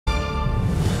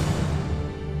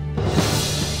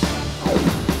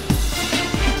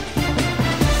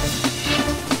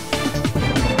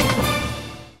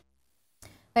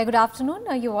Very good afternoon.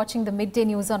 You're watching the midday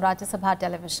news on Rajya Sabha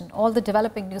television. All the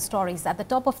developing news stories at the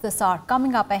top of this hour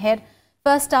coming up ahead.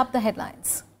 First up, the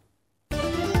headlines.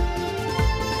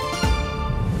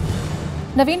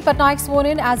 Naveen Patnaik sworn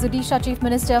in as Odisha Chief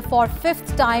Minister for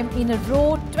 5th time in a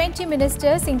row. 20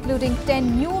 ministers, including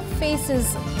 10 new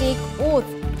faces, take oath.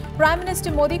 Prime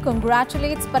Minister Modi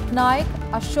congratulates Patnaik,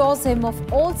 assures him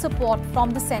of all support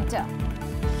from the centre.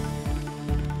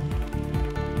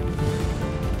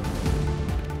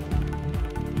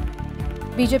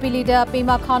 BJP leader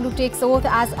Pema Khandu takes oath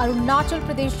as Arunachal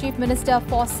Pradesh Chief Minister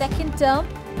for 2nd term.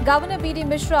 Governor B.D.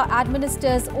 Mishra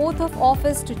administers oath of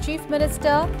office to Chief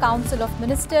Minister, Council of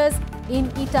Ministers in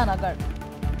Itanagar.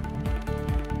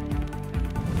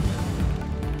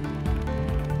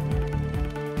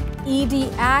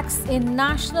 ED acts in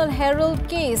National Herald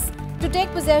case to take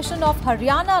possession of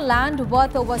Haryana land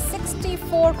worth over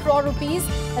 64 crore rupees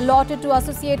allotted to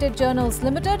Associated Journals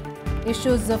Limited.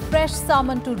 Issues a fresh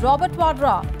summon to Robert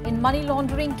Vadra in money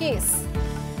laundering case.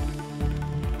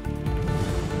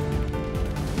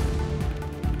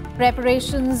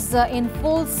 Preparations in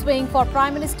full swing for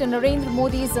Prime Minister Narendra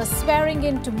Modi's swearing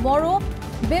in tomorrow.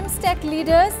 BIMSTEC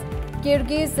leaders,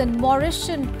 Kyrgyz and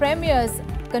Mauritian premiers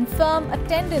confirm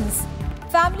attendance.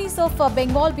 Families of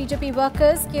Bengal BJP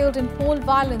workers killed in poll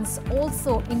violence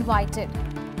also invited.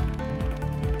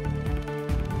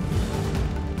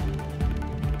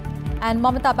 And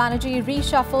Mamata Banerjee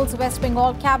reshuffles West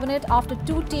Bengal cabinet after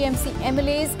 2 TMC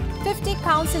MLAs. 50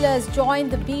 councillors join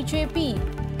the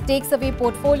BJP. Takes away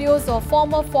portfolios of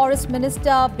former Forest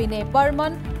Minister Binay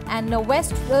Burman and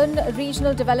Western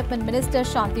Regional Development Minister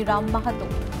Shantiram Mahato.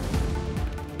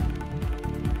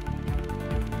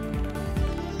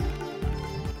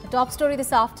 The top story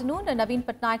this afternoon, Naveen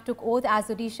Patnaik took oath as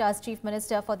Odisha's Chief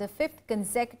Minister for the 5th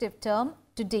consecutive term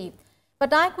today.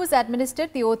 Patnaik was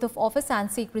administered the oath of office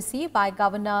and secrecy by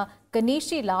Governor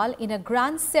Ganeshi Lal in a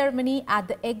grand ceremony at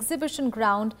the exhibition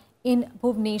ground in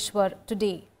Bhubaneswar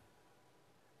today.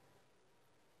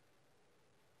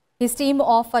 His team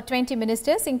of 20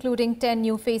 ministers, including 10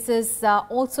 new faces,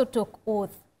 also took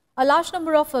oath. A large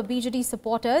number of BJD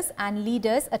supporters and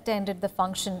leaders attended the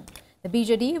function. The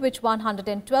BJD, which won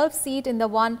 112 seats in the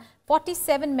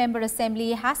 147-member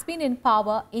assembly, has been in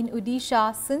power in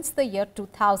Odisha since the year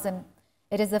 2000.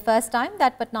 It is the first time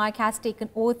that Patnaik has taken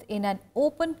oath in an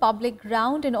open public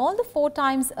ground in all the 4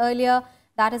 times earlier,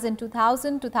 that is in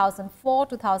 2000, 2004,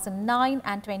 2009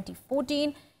 and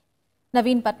 2014.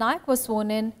 Naveen Patnaik was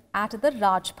sworn in at the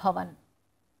Raj Bhavan.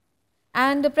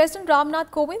 And President Ramnath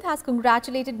Kovind has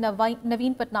congratulated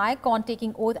Naveen Patnaik on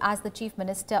taking oath as the Chief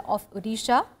Minister of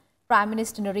Odisha. Prime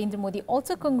Minister Narendra Modi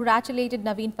also congratulated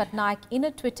Naveen Patnaik in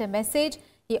a Twitter message.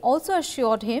 He also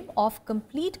assured him of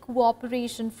complete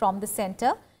cooperation from the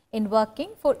centre in working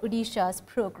for Odisha's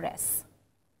progress.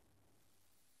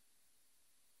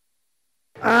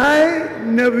 I,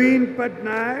 Naveen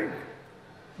Patnaik,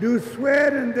 do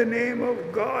swear in the name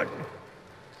of God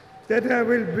that I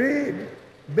will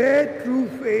bear true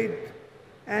faith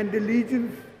and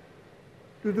allegiance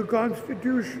to the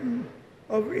Constitution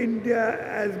of India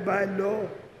as by law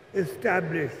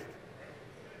established,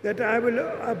 that I will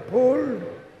uphold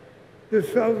the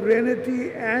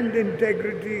sovereignty and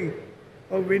integrity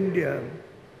of India,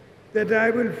 that I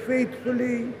will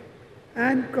faithfully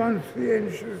and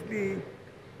conscientiously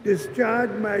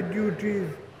discharge my duties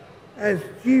as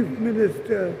Chief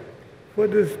Minister for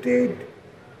the state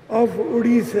of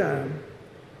Odisha,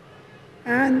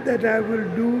 and that I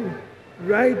will do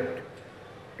right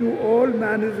to all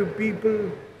manners of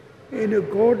people in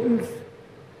accordance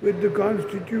with the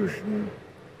Constitution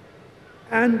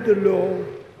and the law,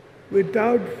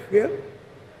 without fear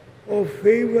or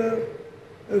favor,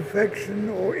 affection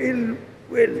or ill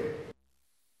will.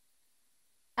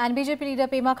 And BJP leader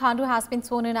Pema Khandu has been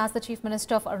sworn in as the Chief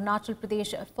Minister of Arunachal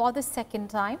Pradesh for the 2nd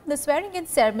time. The swearing-in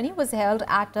ceremony was held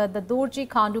at the Dorji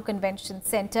Khandu Convention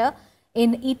Centre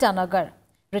in Itanagar.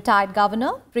 Retired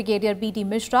Governor Brigadier B.D.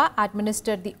 Mishra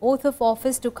administered the oath of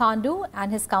office to Khandu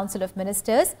and his Council of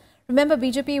Ministers. Remember,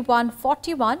 BJP won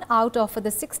 41 out of the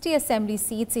 60 assembly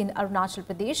seats in Arunachal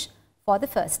Pradesh for the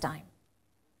first time.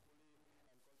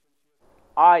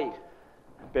 I,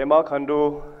 Pema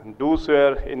Khandu, do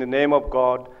swear in the name of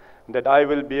God that I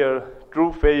will bear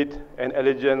true faith and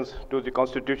allegiance to the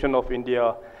Constitution of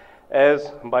India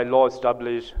as by law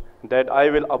established, that I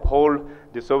will uphold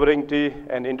the sovereignty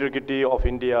and integrity of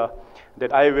India,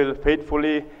 that I will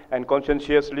faithfully and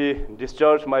conscientiously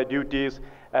discharge my duties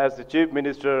as the Chief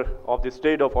Minister of the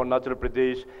state of Arunachal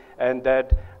Pradesh, and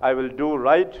that I will do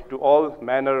right to all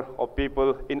manner of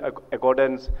people in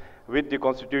accordance with the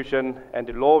Constitution and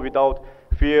the law without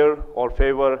fear or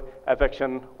favor,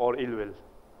 affection or ill will.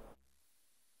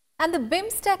 And the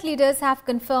BIMSTEC leaders have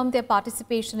confirmed their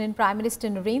participation in Prime Minister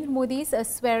Narendra Modi's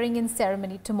swearing-in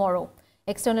ceremony tomorrow.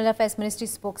 External Affairs Ministry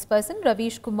spokesperson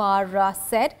Ravish Kumar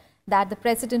said that the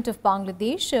President of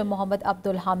Bangladesh, Mohammad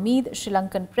Abdul Hamid, Sri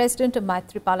Lankan President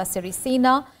Maithripala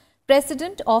Sirisena,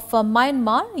 President of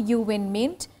Myanmar, U Win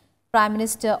Mint, Prime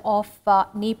Minister of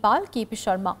Nepal, KP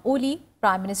Sharma Oli,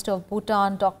 Prime Minister of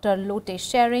Bhutan, Dr. Lote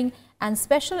Tshering, and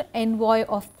Special Envoy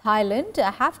of Thailand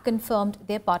have confirmed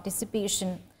their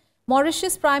participation.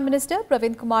 Mauritius Prime Minister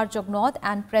Pravind Kumar Jugnauth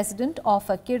and President of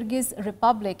Kyrgyz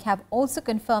Republic have also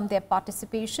confirmed their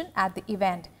participation at the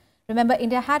event. Remember,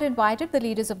 India had invited the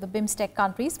leaders of the BIMSTEC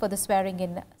countries for the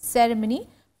swearing-in ceremony,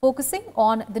 focusing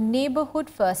on the neighbourhood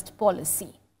first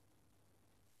policy.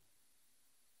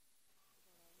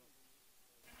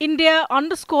 India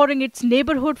underscoring its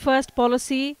neighbourhood first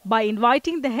policy by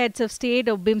inviting the heads of state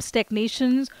of BIMSTEC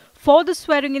nations for the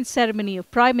swearing-in ceremony of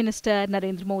Prime Minister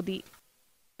Narendra Modi.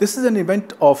 This is an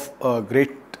event of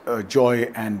great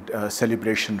joy and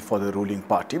celebration for the ruling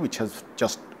party, which has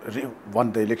just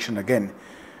won the election again.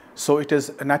 So it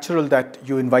is natural that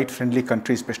you invite friendly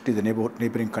countries, especially the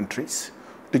neighboring countries,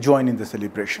 to join in the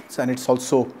celebrations. And it's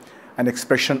also an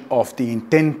expression of the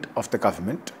intent of the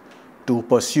government to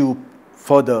pursue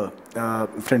further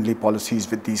friendly policies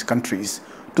with these countries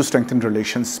to strengthen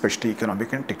relations, especially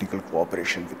economic and technical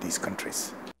cooperation with these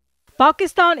countries.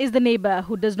 Pakistan is the neighbour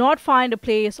who does not find a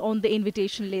place on the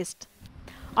invitation list,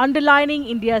 underlining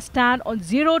India's stand on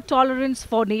zero tolerance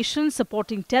for nations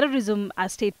supporting terrorism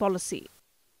as state policy.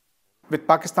 With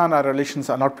Pakistan, our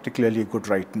relations are not particularly good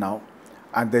right now,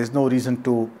 and there is no reason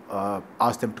to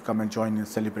ask them to come and join in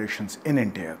celebrations in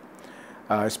India,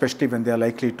 especially when they are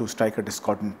likely to strike a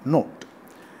discordant note.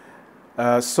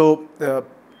 So the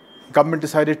government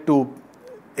decided to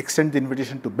extend the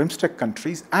invitation to BIMSTEC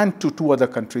countries and to two other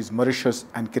countries, Mauritius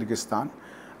and Kyrgyzstan.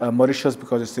 Mauritius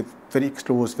because it's a very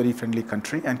close, very friendly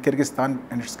country, and Kyrgyzstan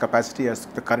in its capacity as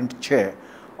the current chair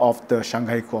of the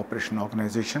Shanghai Cooperation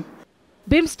Organization.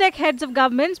 BIMSTEC heads of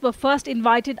governments were first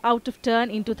invited out of turn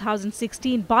in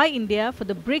 2016 by India for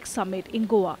the BRICS summit in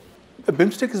Goa.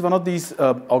 BIMSTEC is one of these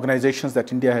organizations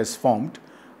that India has formed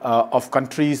of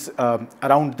countries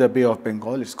around the Bay of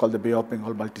Bengal. It's called the Bay of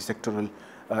Bengal Multi-Sectoral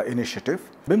Initiative.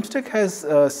 BIMSTEC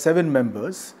has 7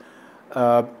 members,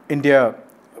 India,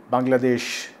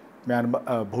 Bangladesh,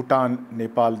 Myanmar, Bhutan,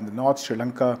 Nepal in the north, Sri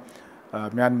Lanka,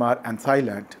 Myanmar and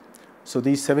Thailand. So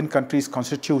these 7 countries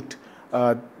constitute,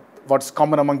 what's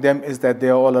common among them is that they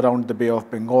are all around the Bay of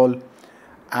Bengal,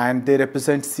 and they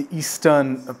represent the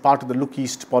eastern part of the Look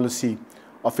East policy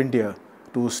of India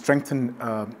to strengthen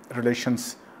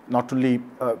relations not only,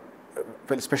 well,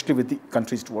 especially with the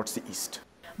countries towards the east.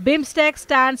 BIMSTEC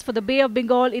stands for the Bay of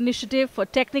Bengal Initiative for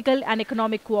Technical and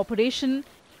Economic Cooperation.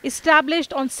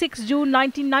 Established on 6 June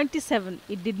 1997,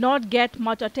 it did not get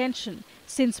much attention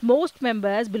since most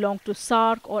members belong to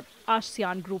SAARC or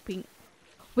ASEAN grouping.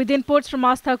 With inputs from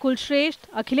Astha Kulshresht,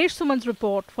 Akhilesh Suman's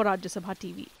report for Rajya Sabha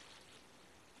TV.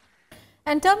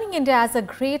 And terming India as a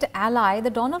great ally, the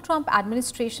Donald Trump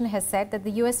administration has said that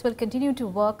the US will continue to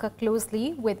work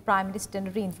closely with Prime Minister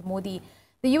Narendra Modi.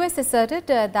 The US asserted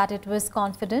that it was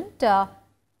confident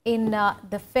in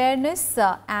the fairness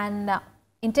and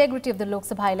integrity of the Lok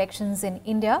Sabha elections in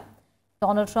India.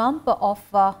 Donald Trump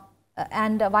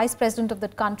and Vice President of the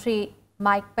country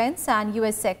Mike Pence and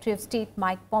US Secretary of State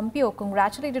Mike Pompeo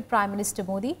congratulated Prime Minister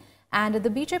Modi and the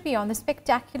BJP on the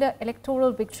spectacular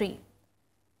electoral victory.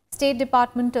 State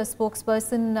Department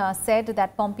spokesperson said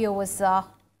that Pompeo was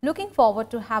looking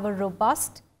forward to have a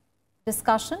robust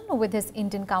discussion with his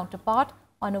Indian counterpart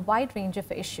on a wide range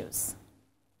of issues.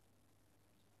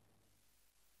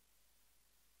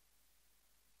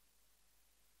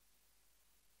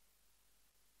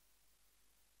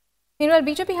 Meanwhile,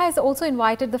 BJP has also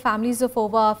invited the families of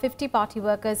over 50 party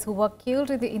workers who were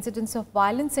killed in the incidents of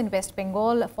violence in West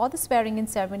Bengal for the swearing-in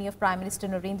ceremony of Prime Minister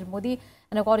Narendra Modi.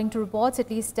 And according to reports,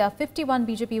 at least 51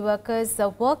 BJP workers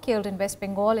were killed in West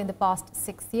Bengal in the past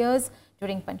 6 years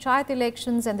during Panchayat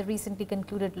elections and the recently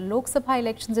concluded Lok Sabha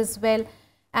elections as well.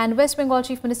 And West Bengal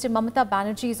Chief Minister Mamata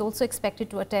Banerjee is also expected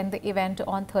to attend the event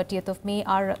on 30th of May.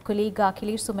 Our colleague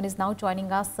Akhilesh Suman is now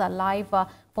joining us live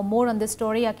for more on this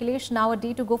story. Akhilesh, now a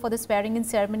day to go for the swearing-in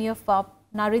ceremony of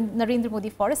Narendra Modi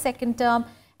for a second term.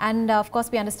 And of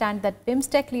course, we understand that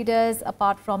BIMSTEC leaders,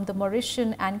 apart from the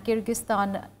Mauritian and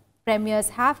Kyrgyzstan premiers,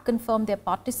 have confirmed their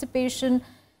participation.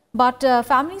 But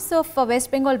families of West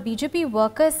Bengal BJP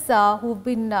workers who've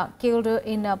been killed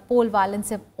in poll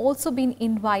violence have also been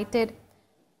invited.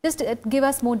 Just give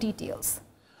us more details.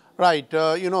 Right,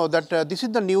 you know that this is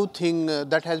the new thing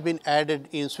that has been added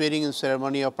in swearing-in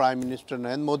ceremony of Prime Minister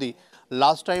Narendra Modi.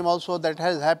 Last time also that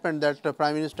has happened, that the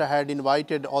Prime Minister had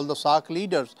invited all the SAARC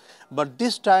leaders, but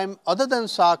this time other than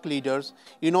SAARC leaders,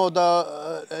 you know,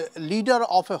 the leader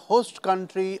of a host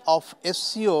country of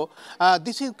SCO,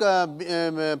 this is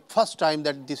first time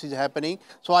that this is happening.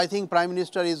 So I think Prime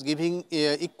Minister is giving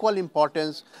equal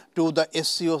importance to the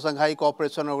SCO, Shanghai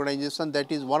Cooperation Organization,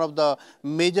 that is one of the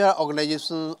major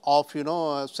organizations of, you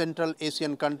know, Central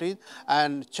Asian countries,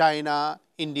 and China,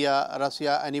 India,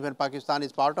 Russia, and even Pakistan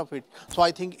is part of it. So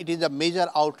I think it is a major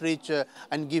outreach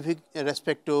and giving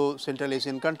respect to Central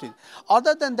Asian countries.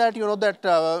 Other than that, you know that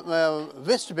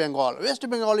West Bengal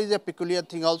is a peculiar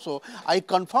thing also. I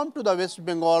confirmed to the West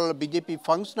Bengal BJP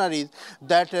functionaries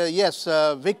that yes,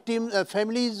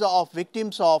 families of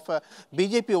victims of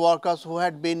BJP workers who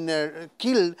had been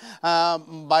killed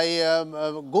by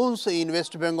goons in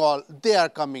West Bengal, they are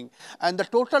coming. And the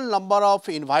total number of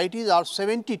invitees are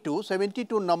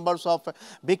 72 numbers of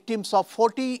victims of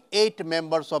 48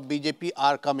 members of BJP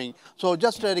are coming. So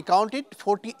just recount it,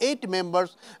 48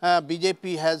 members,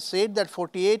 BJP has said that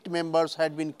 48 members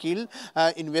had been killed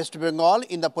in West Bengal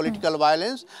in the political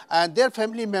violence, and their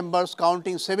family members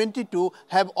counting 72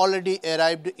 have already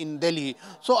arrived in Delhi.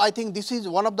 So I think this is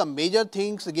one of the major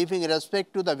things, giving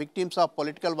respect to the victims of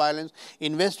political violence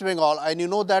in West Bengal. And you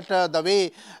know that the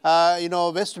way you know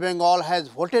West Bengal has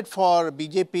voted for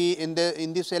BJP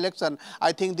in this election,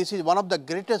 I think this is one of the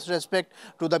greatest respect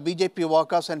to the BJP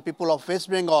workers and people of West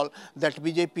Bengal that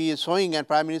BJP is showing, and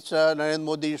Prime Minister Narendra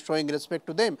Modi is showing respect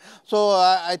to them. So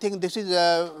I think this is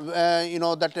you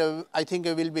know that I think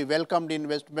will be welcomed in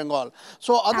West Bengal.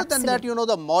 So other than that, you know,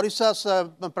 the Mauritius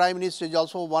Prime Minister is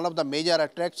also one of the major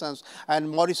attractions, and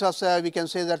Mauritius we can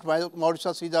say that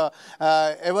Mauritius is a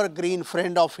evergreen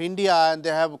friend of India, and they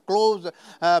have close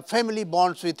family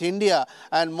bonds with India,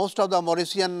 and most of the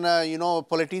Mauritian you know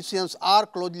politicians are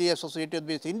closely associated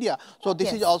with India. So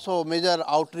this is also a major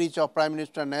outreach of Prime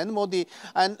Minister Narendra Modi,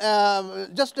 and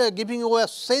just giving you a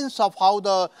sense of how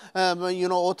the you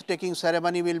know oath-taking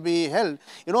ceremony will be held.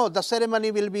 You know, the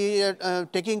ceremony will be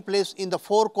taking place in the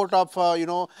forecourt of you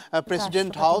know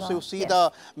President House. You see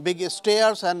the big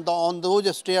stairs, and on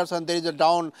those stairs, and there is a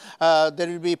down there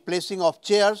will be placing of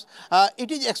chairs. It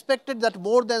is expected that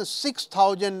more than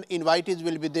 6,000 invitees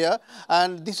will be there,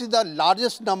 and this is the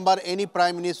largest number any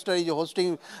Prime Minister is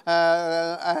hosting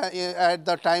at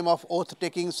the time of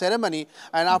oath-taking ceremony.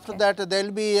 And after that, there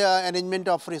will be arrangement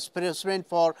of refreshment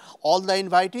for all the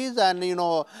invitees, and you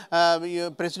know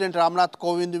President Ramnath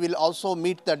Kovind will also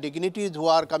meet the dignitaries who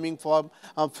are coming from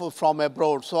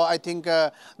abroad. So I think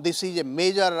this is a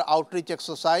major outreach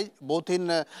exercise, both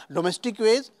in domestic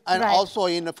ways and also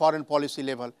in foreign policy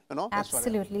level. You know,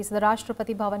 absolutely. So the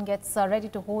Rashtrapati Bhavan gets ready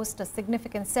to host a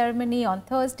significant ceremony on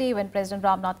Thursday when President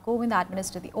Ramnath Kovind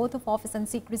administered the oath of office and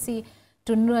secrecy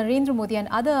to Narendra Modi and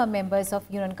other members of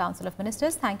Union Council of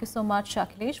Ministers. Thank you so much,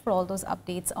 Akhilesh, for all those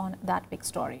updates on that big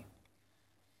story.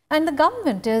 And the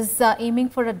government is aiming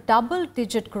for a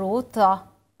double-digit growth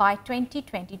by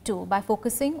 2022 by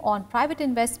focusing on private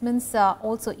investments,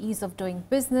 also ease of doing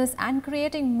business, and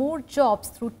creating more jobs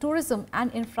through tourism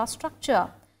and infrastructure.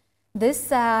 This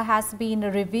has been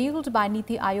revealed by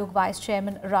Niti Aayog Vice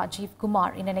Chairman Rajiv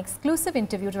Kumar in an exclusive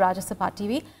interview to Rajya Sabha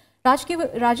TV.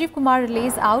 Rajiv Kumar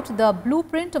lays out the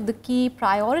blueprint of the key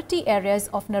priority areas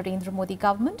of Narendra Modi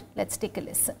government. Let's take a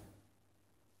listen.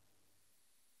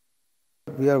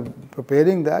 We are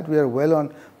preparing that. We are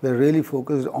really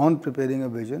focused on preparing a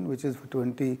vision which is for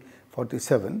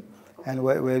 2047, and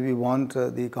where we want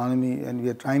the economy, and we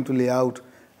are trying to lay out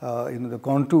you know, the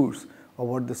contours of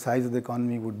what the size of the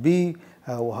economy would be,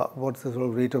 what's the sort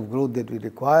of rate of growth that we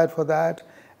require for that,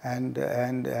 and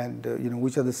you know,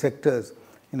 which are the sectors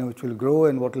you know which will grow,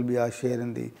 and what will be our share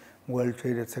in the world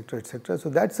trade, etc., etc. So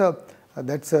that's a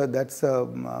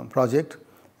project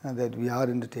that we are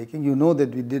undertaking. You know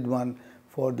that we did one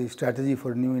for the strategy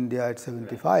for New India at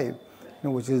 75, you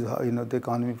know, which is you know the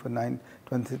economy for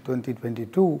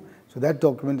 2022. So that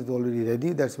document is already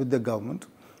ready. That's with the government,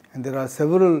 and there are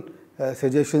several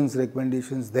suggestions,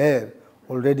 recommendations there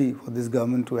already for this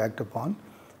government to act upon.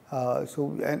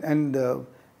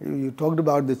 You talked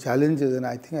about the challenges, and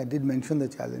I think I did mention the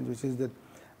challenge, which is that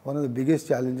one of the biggest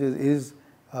challenges is,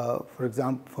 for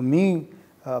example, for me,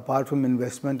 apart from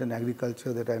investment and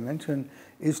agriculture that I mentioned,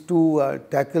 is to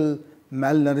tackle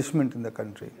malnourishment in the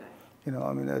country. You know,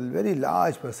 I mean, a very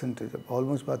large percentage,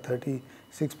 almost about 36%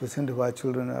 of our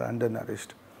children are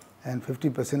undernourished, and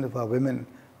 50% of our women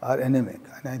are anemic.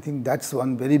 And I think that's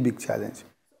one very big challenge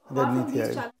that Niti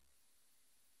Aayog.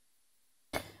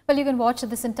 Well, you can watch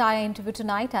this entire interview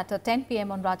tonight at 10 p.m.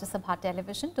 on Rajya Sabha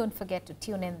television. Don't forget to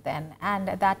tune in then. And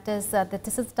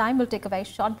this is the time. We'll take a very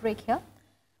short break here.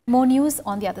 More news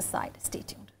on the other side. Stay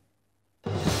tuned.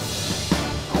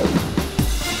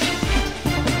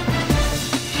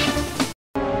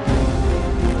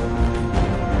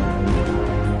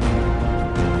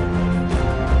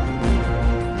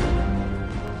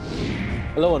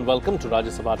 Hello and welcome to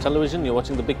Rajya Sabha television. You're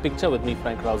watching The Big Picture with me,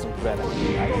 Frank Rausen Pereira.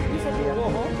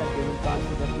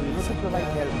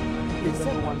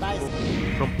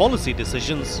 From policy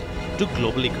decisions to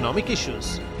global economic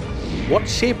issues. What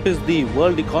shape is the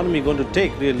world economy going to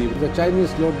take, really? If the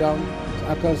Chinese slowdown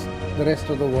occurs, the rest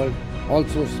of the world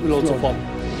also will also follow.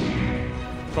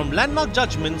 From landmark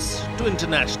judgments to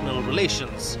international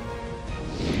relations.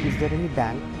 Is there any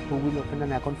bank who will open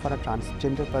an account for a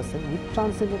transgender person with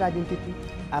transgender identity?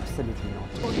 Absolutely not.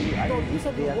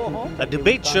 A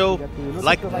debate show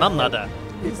like none other.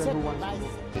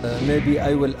 Maybe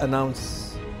I will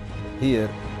announce here,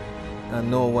 and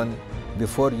no one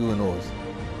before you knows,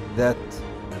 that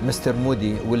Mr.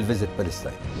 Modi will visit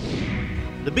Palestine.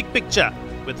 The Big Picture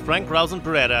with Frank Rausen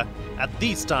Pereira at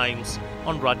these times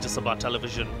on Rajya Sabha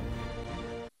television.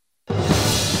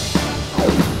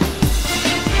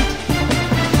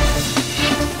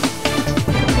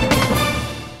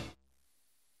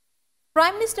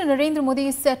 Prime Minister Narendra Modi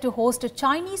is set to host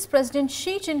Chinese President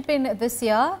Xi Jinping this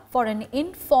year for an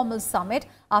informal summit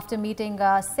after meeting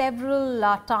several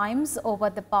times over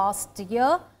the past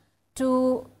year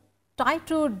to try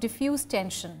to diffuse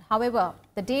tension. However,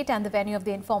 the date and the venue of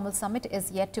the informal summit is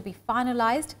yet to be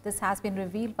finalized. This has been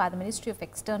revealed by the Ministry of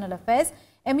External Affairs.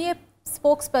 MEA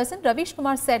spokesperson Ravish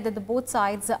Kumar said that the both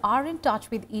sides are in touch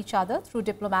with each other through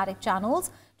diplomatic channels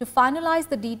to finalize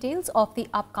the details of the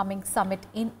upcoming summit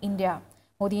in India.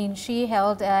 Modi and Xi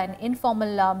held an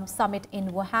informal summit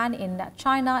in Wuhan in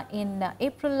China in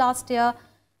April last year,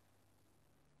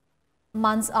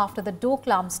 months after the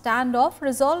Doklam standoff,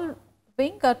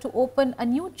 resolving to open a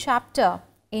new chapter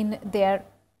in their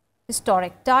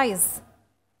historic ties.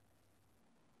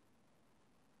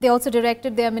 They also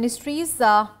directed their ministries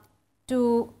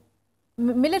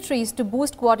militaries to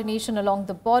boost coordination along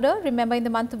the border. Remember, in the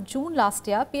month of June last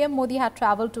year, PM Modi had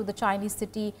travelled to the Chinese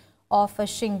city of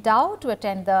Qingdao to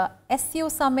attend the SCO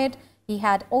summit. He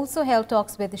had also held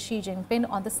talks with Xi Jinping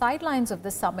on the sidelines of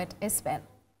the summit as well.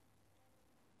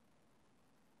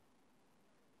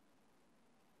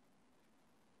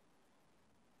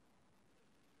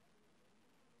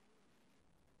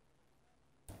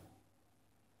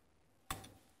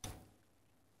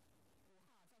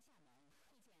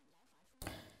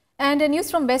 And news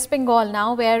from West Bengal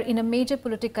now, where in a major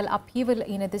political upheaval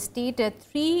in the state,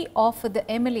 3 of the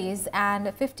MLAs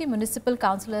and 50 municipal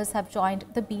councillors have joined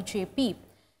the BJP.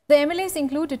 The MLAs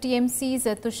include TMC's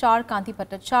Tushar Kanti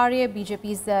Bhattacharya,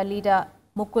 BJP's leader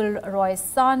Mukul Roy's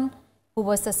son, who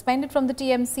was suspended from the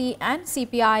TMC, and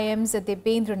CPIM's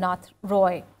Debendranath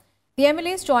Roy. The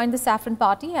MLAs joined the Saffron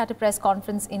Party at a press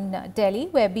conference in Delhi,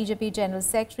 where BJP General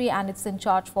Secretary and its in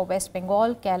charge for West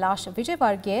Bengal, Kailash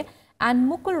Vijayvargiya, and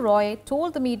Mukul Roy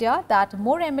told the media that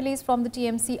more MLAs from the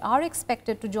TMC are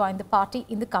expected to join the party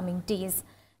in the coming days.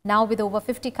 Now, with over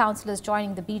 50 councillors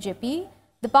joining the BJP,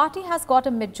 the party has got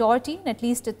a majority in at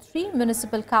least 3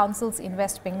 municipal councils in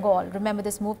West Bengal. Remember,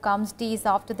 this move comes days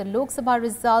after the Lok Sabha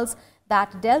results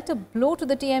that dealt a blow to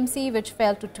the TMC, which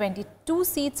fell to 22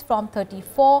 seats from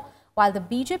 34, while the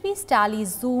BJP's tally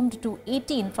zoomed to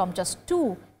 18 from just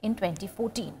 2 in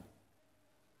 2014.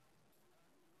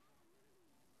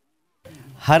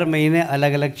 हर महीने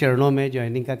अलग अलग चरणों में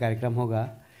joining का कार्यक्रम होगा।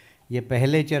 ये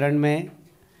पहले चरण में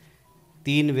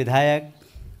 3 विधायक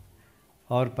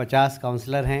और 50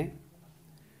 काउंसलर हैं।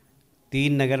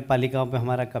 3 नगर पालिकाओं पे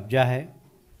हमारा कब्जा है।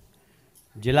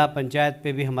 जिला पंचायत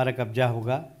पे भी हमारा कब्जा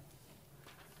होगा।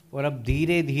 और अब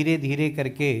धीरे धीरे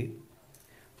करके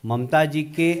ममता जी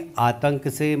के आतंक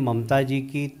से, ममता जी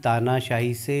की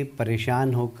तानाशाही से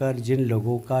परेशान होकर जिन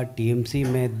लोगों का टीएमसी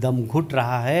में दम घुट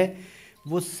रहा है,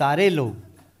 वो सारे लोग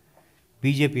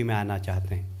बीजेपी में आना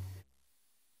चाहते हैं।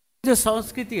 जो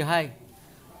संस्कृति है,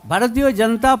 भारतीय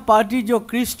जनता पार्टी जो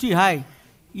कृष्टि है,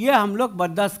 ये हम लोग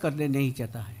बर्दाश्त करने नहीं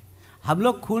चाहता है। हम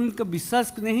लोग खून का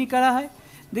विश्वास नहीं करा है।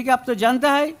 देखिए, आप तो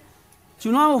जानता है,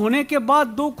 चुनाव होने के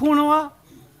बाद 2 खून हुआ,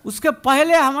 उसके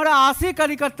पहले हमारा 80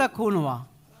 कार्यकर्ता खून हुआ।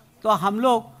 तो हम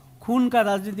लोग खून का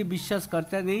राजनीति विश्वास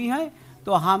करते नहीं है।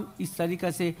 तो हम इस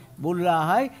तरीके से बोल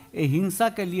रहा है, ये हिंसा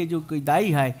के लिए जो कोई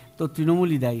दायी है तो तृणमूल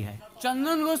ही दायी है।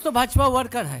 चंदन घोष तो भाजपा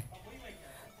वर्कर है,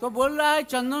 तो बोल रहा है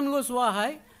चंदन घोष हुआ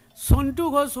है, सोंटू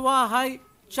घोष हुआ है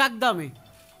चाकदा में।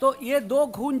 तो ये 2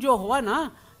 खून जो हुआ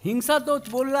ना, हिंसा तो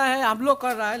बोल रहा है हम लोग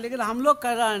कर रहा है, लेकिन हम लोग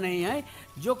कर रहा नहीं है,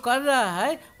 जो कर रहा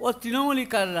है वो तृणमूल ही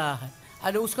कर रहा है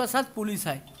और उसका साथ पुलिस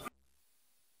है।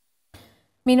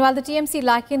 Meanwhile, the TMC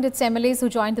likened its MLAs who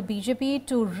joined the BJP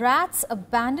to rats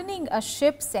abandoning a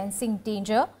ship sensing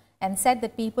danger and said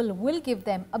that people will give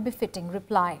them a befitting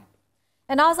reply.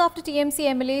 And hours after TMC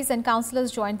MLAs and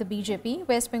councillors joined the BJP,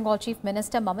 West Bengal Chief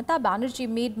Minister Mamata Banerjee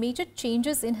made major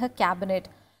changes in her cabinet.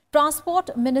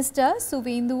 Transport Minister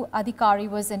Suvendu Adhikari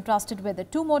was entrusted with the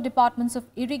 2 more departments of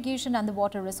Irrigation and the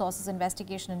Water Resources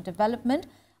Investigation and Development,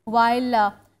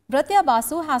 while Rajya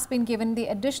Basu has been given the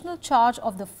additional charge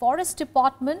of the Forest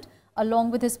Department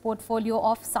along with his portfolio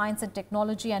of Science and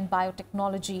Technology and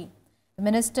Biotechnology. The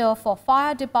Minister for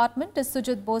Fire Department,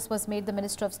 Sujit Bose, was made the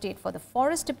Minister of State for the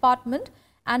Forest Department,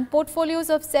 and portfolios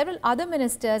of several other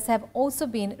ministers have also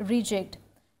been rejigged.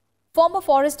 Former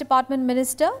Forest Department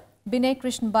Minister Binay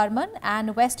Krishna Barman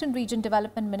and Western Region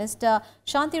Development Minister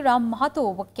Shantiram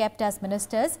Mahato were kept as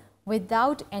ministers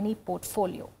without any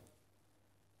portfolio.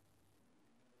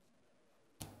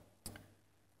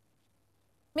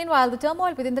 Meanwhile, the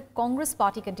turmoil within the Congress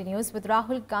party continues, with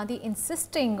Rahul Gandhi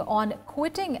insisting on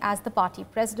quitting as the party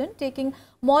president, taking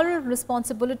moral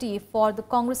responsibility for the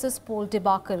Congress's poll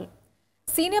debacle.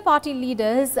 Senior party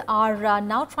leaders are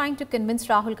now trying to convince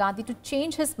Rahul Gandhi to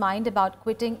change his mind about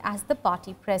quitting as the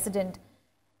party president.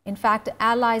 In fact,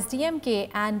 allies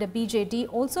DMK and BJD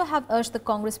also have urged the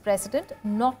Congress president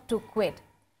not to quit.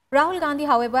 Rahul Gandhi,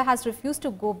 however, has refused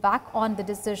to go back on the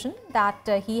decision that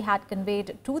he had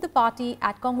conveyed to the party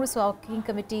at Congress Working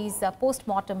Committee's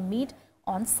post-mortem meet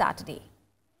on Saturday.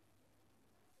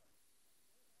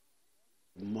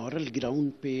 Moral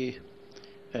ground पे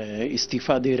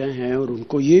इस्तीफा दे रहे हैं और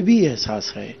उनको ये भी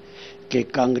एहसास है कि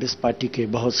कांग्रेस पार्टी के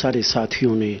बहुत सारे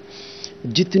साथियों ने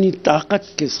जितनी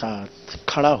ताकत के साथ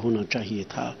खड़ा होना चाहिए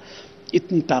था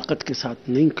इतनी ताकत के साथ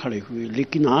नहीं खड़े हुए,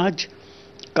 लेकिन आज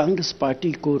कांग्रेस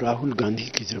पार्टी को राहुल गांधी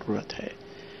की ज़रूरत है।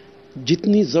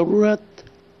 जितनी ज़रूरत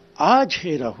आज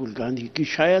है राहुल गांधी की,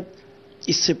 शायद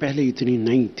इससे पहले इतनी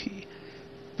नहीं थी।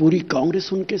 पूरी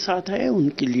कांग्रेस उनके साथ है,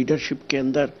 उनकी लीडरशिप के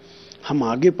अंदर हम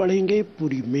आगे बढ़ेंगे,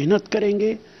 पूरी मेहनत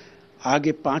करेंगे।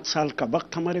 आगे 5 साल का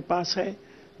वक्त हमारे पास है।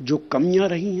 जो कमियां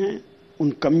रही हैं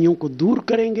उन कमियों को दूर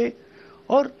करेंगे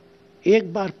और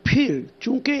एक बार फिर,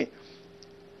 चूंकि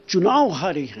चुनाव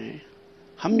हारे हैं,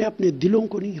 हमने अपने दिलों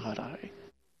को नहीं हारा है।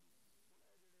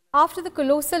 After the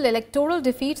colossal electoral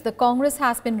defeat, the Congress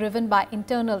has been riven by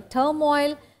internal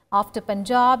turmoil. After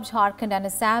Punjab, Jharkhand and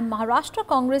Assam, Maharashtra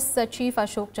Congress Chief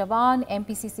Ashok Chavan,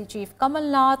 MPCC Chief Kamal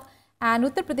Nath and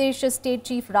Uttar Pradesh State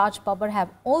Chief Raj Babbar have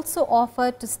also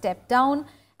offered to step down.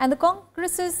 And the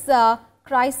Congress's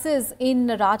crisis in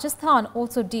Rajasthan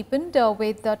also deepened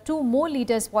with 2 more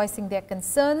leaders voicing their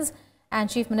concerns. And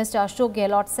Chief Minister Ashok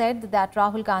Gehlot said that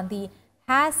Rahul Gandhi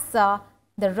has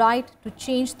the right to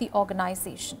change the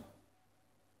organization.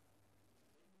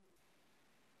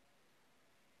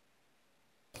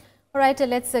 All right,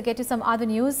 let's get to some other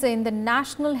news. In the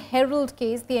National Herald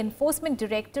case, the Enforcement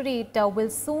Directorate will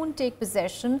soon take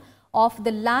possession of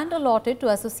the land allotted to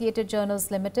Associated Journals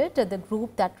Limited, the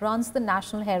group that runs the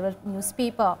National Herald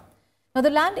newspaper. Now, the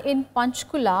land in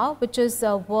Panchkula, which is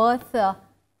worth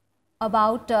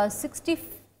about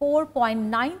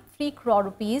 64.93 crore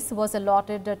rupees, was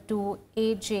allotted to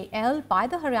AJL by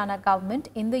the Haryana government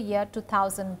in the year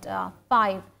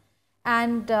 2005.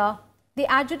 And the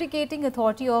adjudicating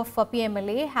authority of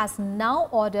PMLA has now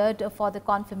ordered for the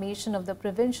confirmation of the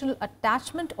provisional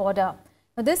attachment order.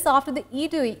 Now, this after the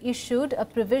ED issued a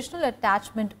provisional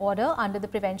attachment order under the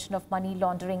Prevention of Money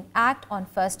Laundering Act on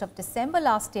 1st of December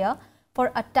last year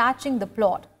for attaching the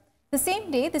plot. The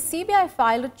same day, the CBI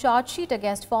filed a charge sheet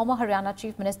against former Haryana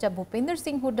Chief Minister Bhupinder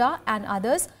Singh Hooda and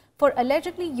others for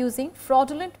allegedly using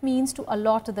fraudulent means to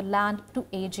allot the land to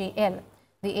AJL.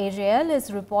 The AJL is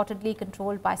reportedly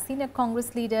controlled by senior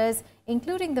Congress leaders,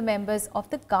 including the members of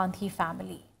the Gandhi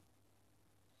family.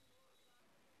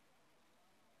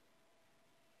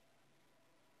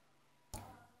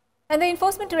 And the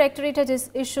Enforcement Directorate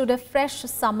has issued a fresh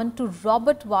summon to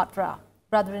Robert Vadra,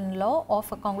 brother-in-law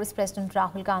of Congress President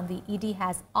Rahul Gandhi. ED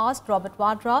has asked Robert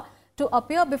Vadra to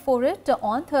appear before it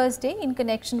on Thursday in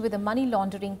connection with a money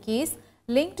laundering case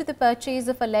linked to the purchase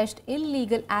of alleged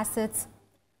illegal assets.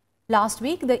 Last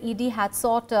week, the ED had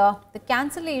sought the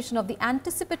cancellation of the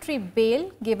anticipatory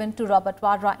bail given to Robert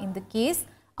Vadra in the case,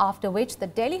 after which the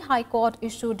Delhi High Court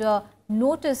issued a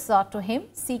notice to him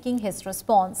seeking his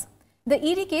response. The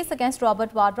ED case against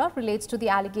Robert Vadra relates to the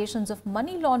allegations of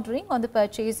money laundering on the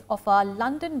purchase of a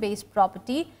London-based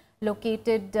property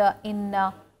located in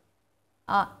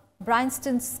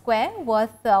Bryanston Square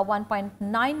worth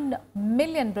 1.9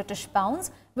 million British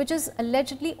pounds which is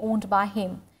allegedly owned by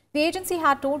him. The agency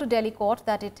had told a Delhi court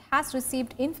that it has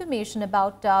received information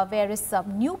about various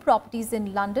new properties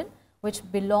in London which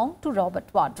belong to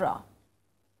Robert Vadra.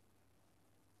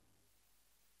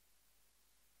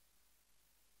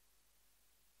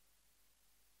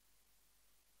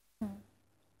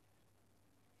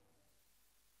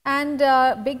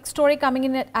 And big story coming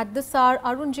in at this hour,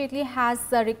 Arun Jaitley has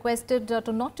requested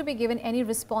to not to be given any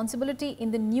responsibility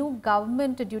in the new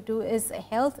government due to his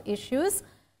health issues.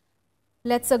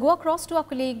 Let's go across to our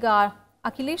colleague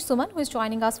Akhilesh Suman, who is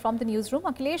joining us from the newsroom.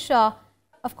 Akhilesh,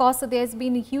 of course, there's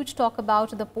been a huge talk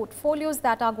about the portfolios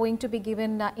that are going to be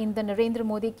given in the Narendra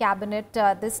Modi cabinet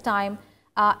this time.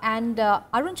 And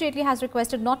Arun Jaitley has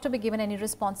requested not to be given any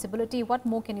responsibility. What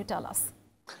more can you tell us?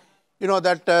 You know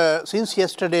that since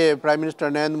yesterday, Prime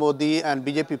Minister Narendra Modi and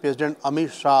BJP President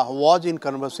Amit Shah was in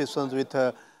conversations with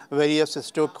various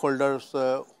stakeholders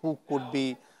who could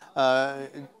be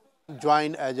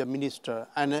joined as a minister.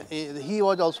 And he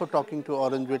was also talking to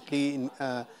Arun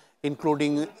Jaitley,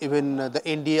 including even the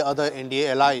NDA, other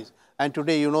NDA allies. And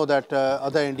today, you know that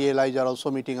other NDA allies are also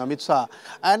meeting Amit Shah.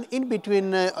 And in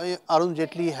between, Arun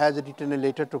Jaitley has written a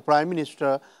letter to Prime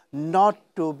Minister not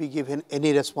to be given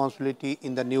any responsibility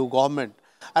in the new government.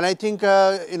 And I think,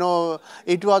 you know,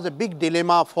 it was a big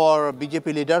dilemma for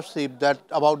BJP leadership that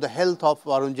about the health of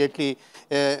Arun Jaitley,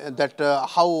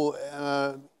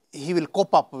 how he will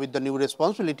cope up with the new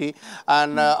responsibility.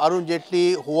 And Arun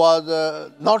Jaitley, who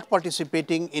was not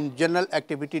participating in general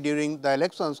activity during the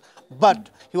elections, but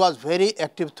he was very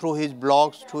active through his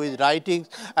blogs, through his writings,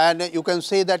 and you can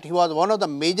say that he was one of the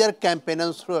major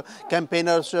campaigners through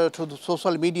the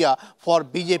social media for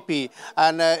BJP.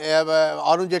 And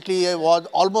Arun Jaitley was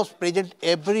almost present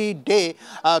every day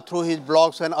through his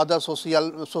blogs and other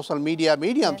social media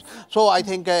mediums. Yes. So I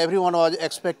think everyone was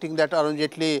expecting that Arun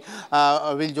Jaitley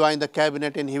will join the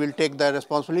cabinet and he will take the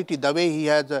responsibility the way he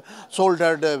has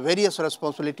shouldered various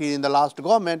responsibilities in the last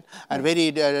government and very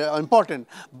important.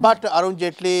 But Arun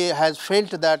Jaitley has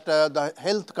felt that the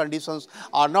health conditions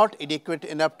are not adequate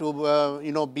enough to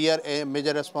you know, bear a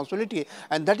major responsibility,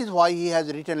 and that is why he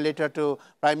has written a letter to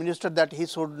Prime Minister that he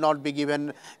should not be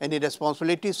given any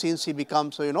responsibility since he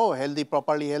becomes, you know, healthy,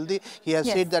 properly healthy. He has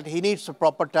said that he needs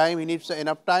proper time, he needs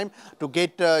enough time to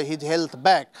get his health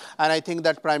back. And I think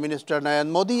that Prime Minister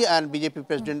Narendra Modi and BJP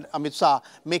President Amit Shah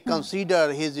may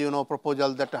consider his, you know,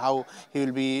 proposal that how he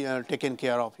will be taken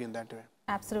care of in that way.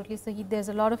 Absolutely. So there's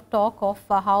a lot of talk of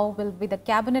how will be the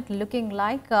cabinet looking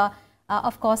like.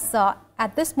 Of course,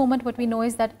 at this moment, what we know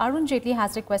is that Arun Jaitley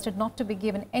has requested not to be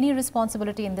given any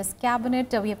responsibility in this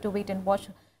cabinet. We have to wait and watch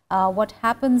what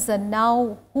happens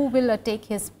now, who will take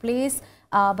his place.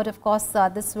 But of course,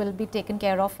 this will be taken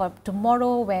care of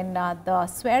tomorrow when the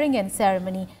swearing-in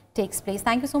ceremony takes place.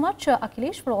 Thank you so much,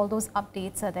 Akhilesh, for all those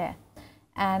updates there.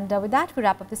 And with that, we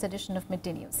wrap up this edition of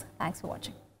Midday News. Thanks for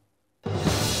watching.